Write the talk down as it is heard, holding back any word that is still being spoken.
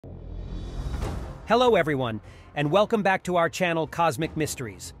Hello everyone, and welcome back to our channel Cosmic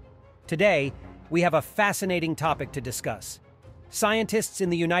Mysteries. Today, we have a fascinating topic to discuss. Scientists in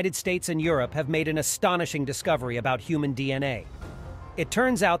the United States and Europe have made an astonishing discovery about human DNA. It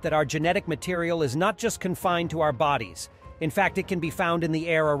turns out that our genetic material is not just confined to our bodies. In fact, it can be found in the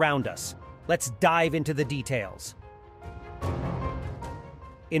air around us. Let's dive into the details.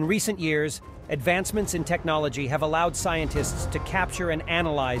 In recent years, advancements in technology have allowed scientists to capture and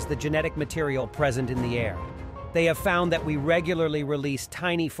analyze the genetic material present in the air. They have found that we regularly release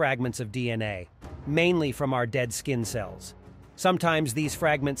tiny fragments of DNA, mainly from our dead skin cells. Sometimes these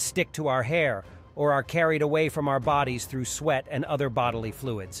fragments stick to our hair or are carried away from our bodies through sweat and other bodily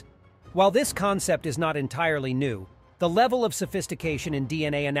fluids. While this concept is not entirely new, the level of sophistication in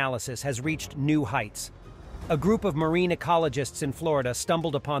DNA analysis has reached new heights. A group of marine ecologists in Florida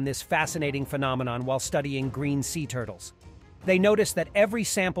stumbled upon this fascinating phenomenon while studying green sea turtles. They noticed that every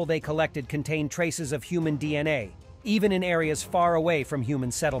sample they collected contained traces of human DNA, even in areas far away from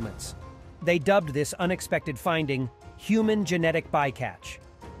human settlements. They dubbed this unexpected finding human genetic bycatch.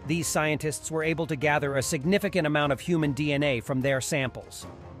 These scientists were able to gather a significant amount of human DNA from their samples.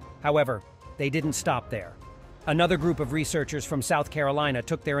 However, they didn't stop there. Another group of researchers from South Carolina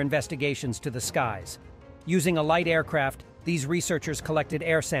took their investigations to the skies. Using a light aircraft, these researchers collected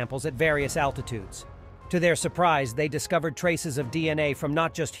air samples at various altitudes. To their surprise, they discovered traces of DNA from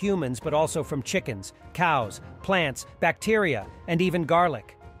not just humans, but also from chickens, cows, plants, bacteria, and even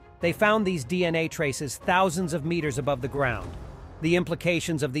garlic. They found these DNA traces thousands of meters above the ground. The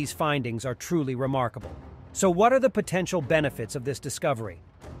implications of these findings are truly remarkable. So what are the potential benefits of this discovery?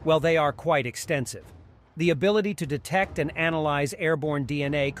 Well, they are quite extensive. The ability to detect and analyze airborne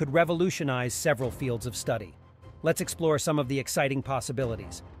DNA could revolutionize several fields of study. Let's explore some of the exciting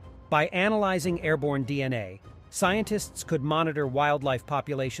possibilities. By analyzing airborne DNA, scientists could monitor wildlife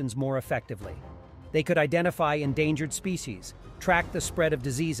populations more effectively. They could identify endangered species, track the spread of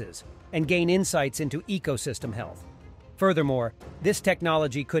diseases, and gain insights into ecosystem health. Furthermore, this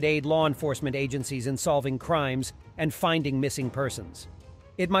technology could aid law enforcement agencies in solving crimes and finding missing persons.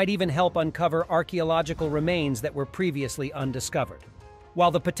 It might even help uncover archaeological remains that were previously undiscovered. While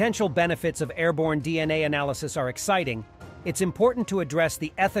the potential benefits of airborne DNA analysis are exciting, it's important to address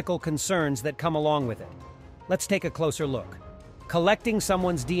the ethical concerns that come along with it. Let's take a closer look. Collecting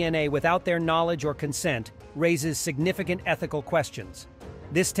someone's DNA without their knowledge or consent raises significant ethical questions.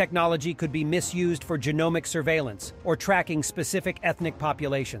 This technology could be misused for genomic surveillance or tracking specific ethnic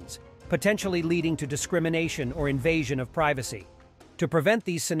populations, potentially leading to discrimination or invasion of privacy. To prevent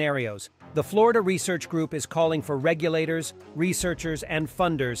these scenarios, the Florida Research Group is calling for regulators, researchers, and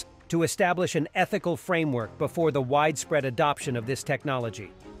funders to establish an ethical framework before the widespread adoption of this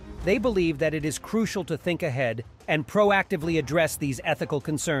technology. They believe that it is crucial to think ahead and proactively address these ethical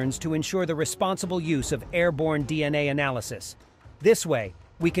concerns to ensure the responsible use of airborne DNA analysis. This way,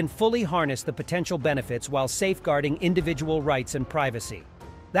 we can fully harness the potential benefits while safeguarding individual rights and privacy.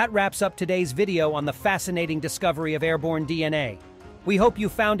 That wraps up today's video on the fascinating discovery of airborne DNA. We hope you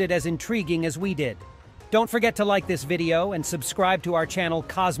found it as intriguing as we did. Don't forget to like this video and subscribe to our channel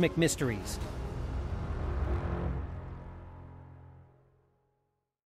Cosmic Mysteries.